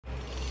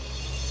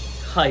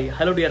Hi,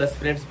 hello dear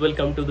aspirants,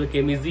 welcome to the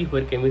Chem Easy,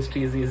 where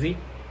chemistry is easy.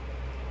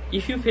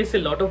 If you face a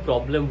lot of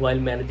problem while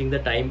managing the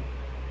time,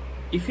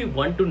 if you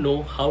want to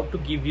know how to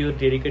give your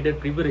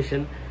dedicated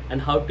preparation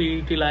and how to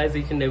utilize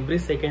each and every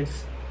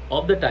seconds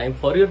of the time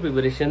for your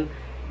preparation,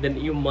 then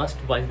you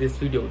must watch this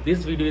video.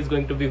 This video is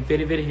going to be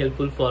very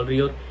helpful for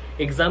your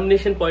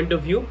examination point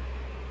of view.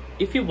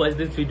 If you watch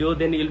this video,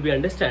 then you'll be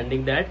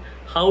understanding that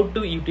how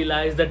to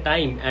utilize the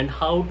time and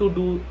how to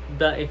do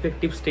the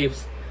effective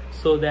steps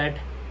so that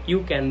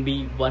you can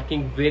be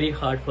working very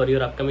hard for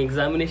your upcoming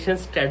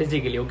examinations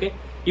strategically. Okay,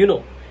 you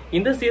know,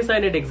 in the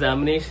CSI NET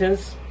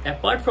examinations,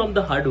 apart from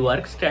the hard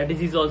work,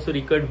 strategy is also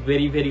required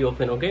very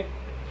often. Okay,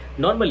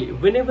 normally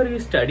whenever we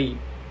study,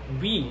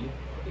 we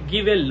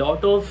give a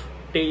lot of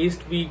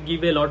taste, we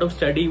give a lot of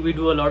study, we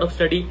do a lot of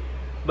study,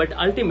 but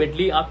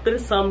ultimately after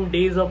some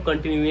days of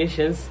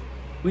continuations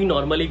we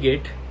normally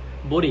get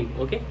boring.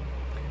 Okay,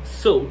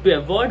 so to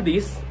avoid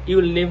this, you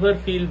will never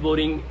feel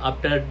boring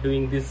after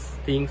doing these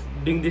things,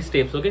 doing these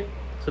steps. Okay,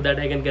 so that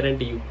I can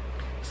guarantee you.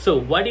 So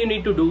what you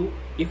need to do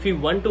if you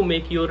want to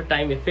make your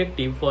time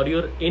effective for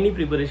your any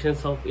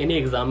preparations of any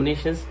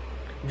examinations,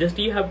 just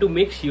you have to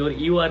make sure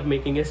you are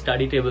making a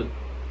study table,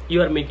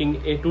 you are making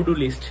a to-do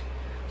list.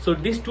 So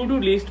this to-do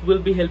list will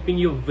be helping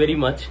you very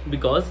much,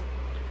 because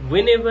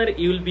whenever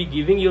you will be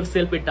giving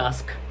yourself a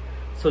task,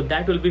 so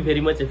that will be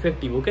very much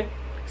effective. Okay,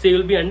 so you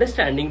will be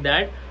understanding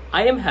that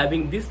I am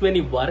having this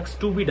many works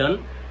to be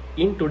done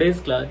in today's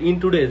class,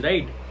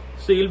 right?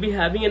 So you'll be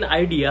having an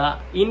idea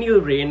in your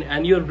brain,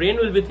 and your brain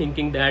will be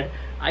thinking that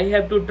I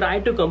have to try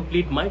to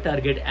complete my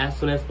target as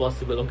soon as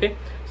possible. Okay,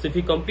 so if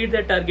you complete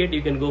that target,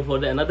 you can go for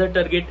the another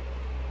target.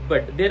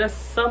 But there are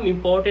some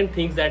important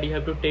things that you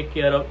have to take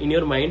care of in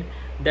your mind,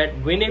 that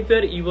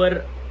whenever you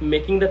are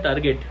making the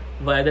target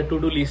via the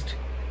to-do list,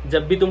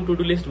 जब भी तुम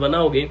to-do list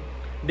बनाओगे,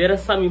 there are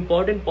some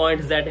important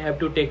points that you have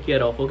to take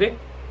care of. Okay,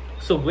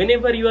 so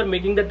whenever you are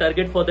making the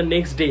target for the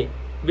next day,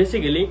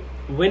 basically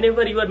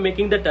whenever you are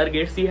making the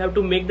targets, you have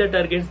to make the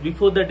targets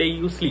before the day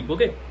you sleep.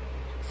 Okay,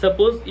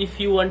 suppose if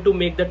you want to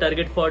make the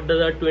target for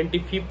the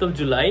 25th of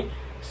July,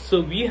 so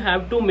we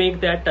have to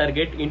make that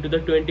target into the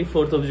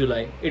 24th of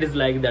July. It is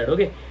like that.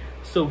 Okay,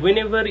 so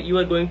whenever you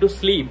are going to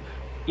sleep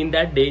in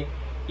that day,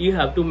 you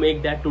have to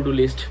make that to-do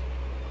list.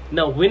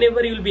 Now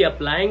whenever you will be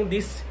applying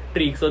these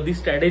tricks or these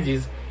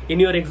strategies in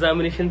your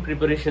examination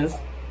preparations,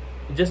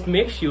 just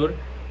make sure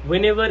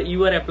whenever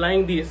you are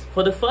applying this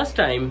for the first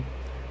time,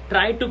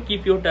 try to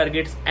keep your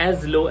targets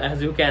as low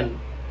as you can.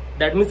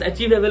 That means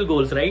achievable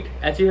goals, right?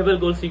 Achievable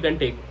goals you can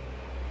take.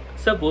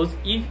 Suppose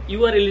if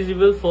you are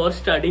eligible for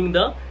studying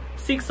the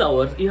 6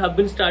 hours, you have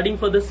been studying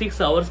for the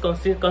 6 hours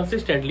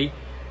consistently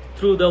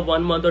through the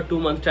 1 month or 2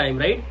 month time,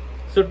 right?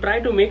 So try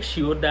to make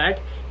sure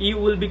that you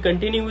will be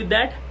continuing with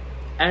that,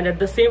 and at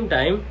the same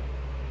time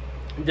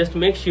just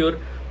make sure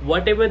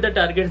whatever the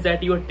targets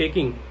that you are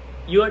taking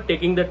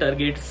the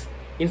targets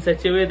in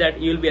such a way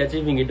that you will be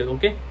achieving it.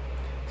 Okay,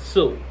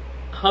 so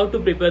how to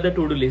prepare the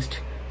to-do list?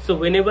 So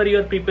whenever you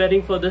are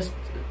preparing the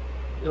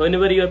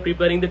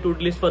to-do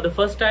list for the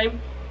first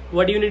time,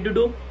 what do you need to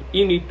do?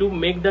 You need to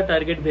make the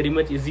target very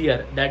much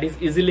easier, that is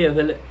easily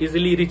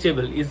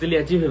reachable, easily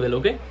achievable.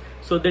 Okay,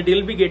 so that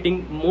you'll be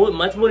getting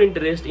much more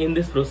interest in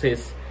this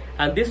process,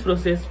 and this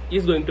process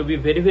is going to be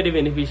very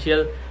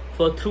beneficial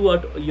for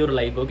throughout your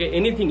life. Okay,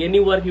 any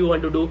work you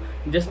want to do,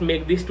 just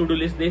make this to-do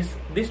list.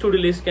 This to-do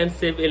list can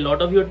save a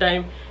lot of your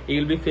time.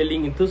 You will be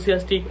feeling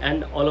enthusiastic,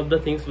 and all of the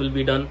things will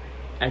be done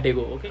at a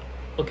go.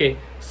 Okay,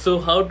 so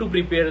how to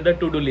prepare the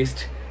to-do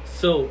list?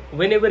 So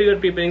whenever you are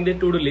preparing the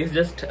to-do list,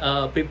 just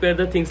prepare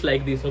the things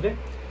like this. Okay,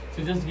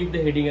 so just give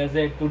the heading as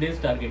a today's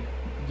target.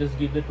 Just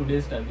give the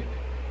today's target.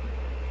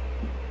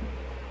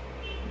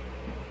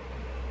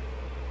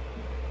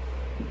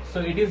 So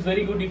it is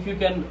very good if you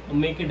can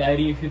make a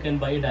diary, if you can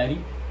buy a diary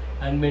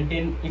and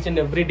maintain each and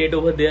every date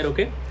over there.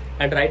 Okay,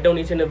 and write down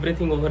each and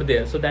everything over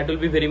there. So that will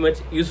be very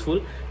much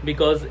useful,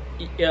 because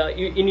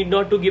you need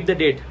not to give the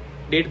date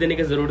देने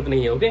की जरूरत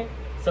नहीं है. Okay,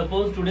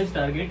 suppose today's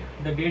target,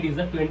 the date is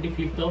the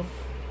 25th of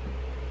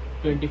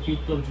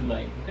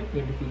July. Okay,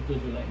 25th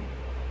of July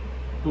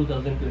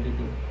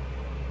 2022.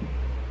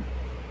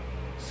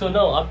 So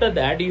now after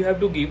that you have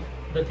to give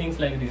the things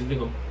like this.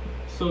 देखो,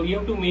 so you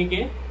have to make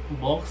a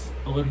box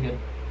over here.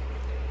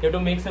 You have to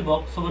make a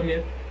box over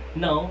here.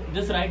 Now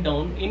just write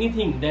down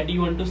anything that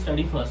you want to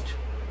study first.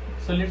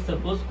 So let's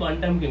suppose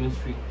quantum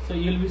chemistry. So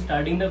you will be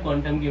studying the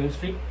quantum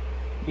chemistry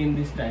in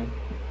this time.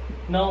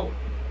 Now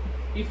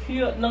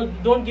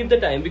don't give the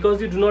time,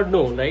 because you do not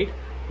know, right,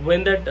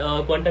 when that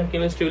quantum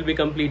chemistry will be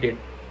completed.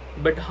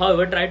 But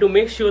however, try to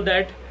make sure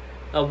that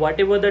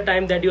whatever the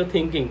time that you're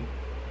thinking,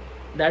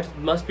 that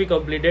must be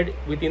completed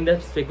within the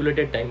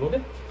speculated time.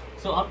 Okay,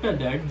 so after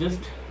that just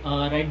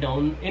write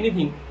down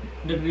anything,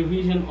 the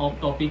revision of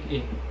topic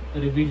A,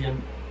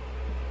 revision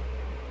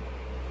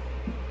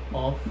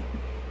of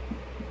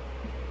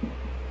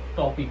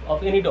topic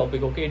of any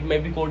topic. Okay, it may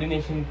be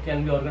coordination, it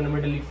can be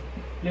organometallics.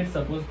 Let's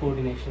suppose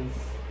coordinations,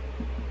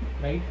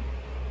 right?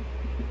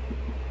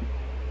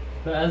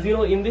 Now, as you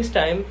know, in this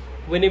time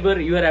whenever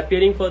you are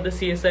appearing for the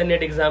CSI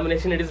net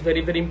examination, it is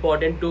very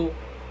important to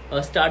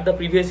start the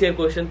previous year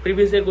question.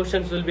 Previous year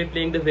questions will be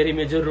playing the very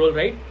major role,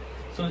 right?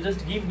 So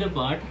just give the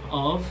part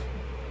of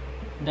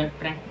that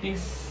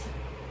practice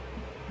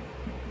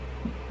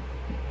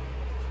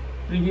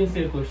previous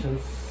year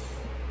questions.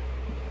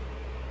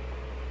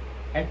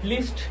 At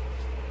least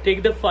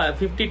take the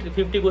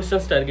 50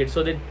 questions target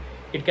so that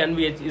it can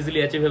be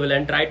easily achievable,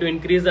 and try to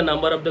increase the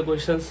number of the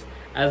questions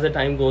as the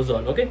time goes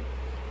on. Okay,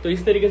 तो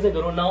इस तरीके से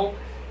करो. Now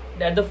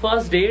at the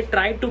first day,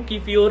 try to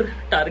keep your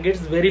targets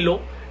very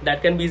low,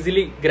 that can be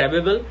easily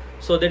grabbable,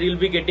 so that you'll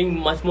be getting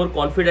much more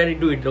confident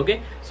into it.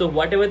 Okay, so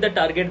whatever the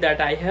target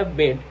that I have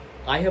made,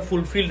 I have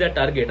fulfilled that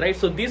target, right?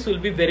 So this will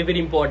be very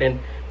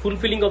important,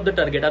 fulfilling of the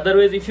target.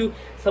 Otherwise, if you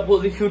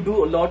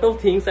do a lot of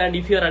things and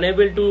if you are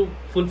unable to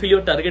fulfill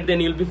your target,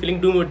 then you'll be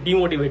feeling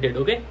demotivated.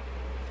 Okay,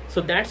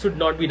 so that should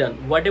not be done.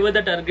 Whatever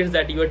the targets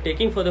that you are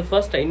taking for the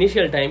first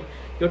initial time,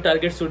 your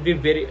target should be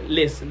very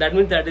less. That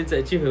means that it's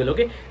achievable.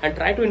 Okay, and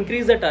try to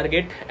increase the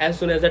target as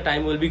soon as the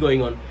time will be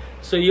going on.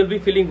 So you'll be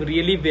feeling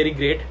really very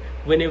great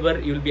whenever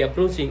you'll be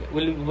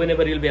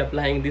whenever you'll be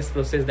applying this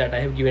process that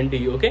I have given to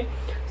you. Okay,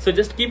 so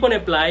just keep on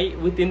apply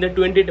within the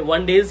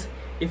 21 days.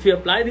 If you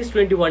apply these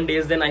 21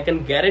 days, then I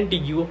can guarantee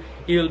you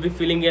will be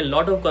feeling a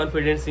lot of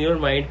confidence in your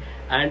mind,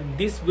 and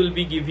this will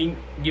be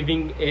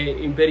giving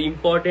a very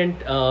important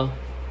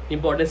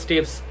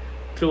steps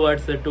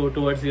towards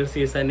your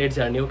CSI net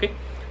journey. Okay,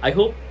 I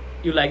hope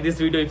you like this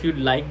video. If you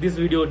like this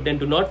video, then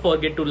do not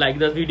forget to like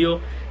the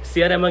video,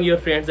 share among your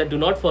friends, and do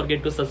not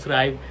forget to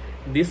subscribe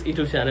this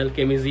YouTube channel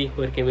Chemistry,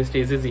 where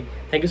chemistry is easy.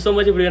 Thank you so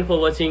much everyone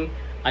for watching.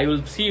 I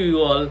will see you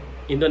all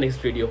in the next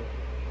video.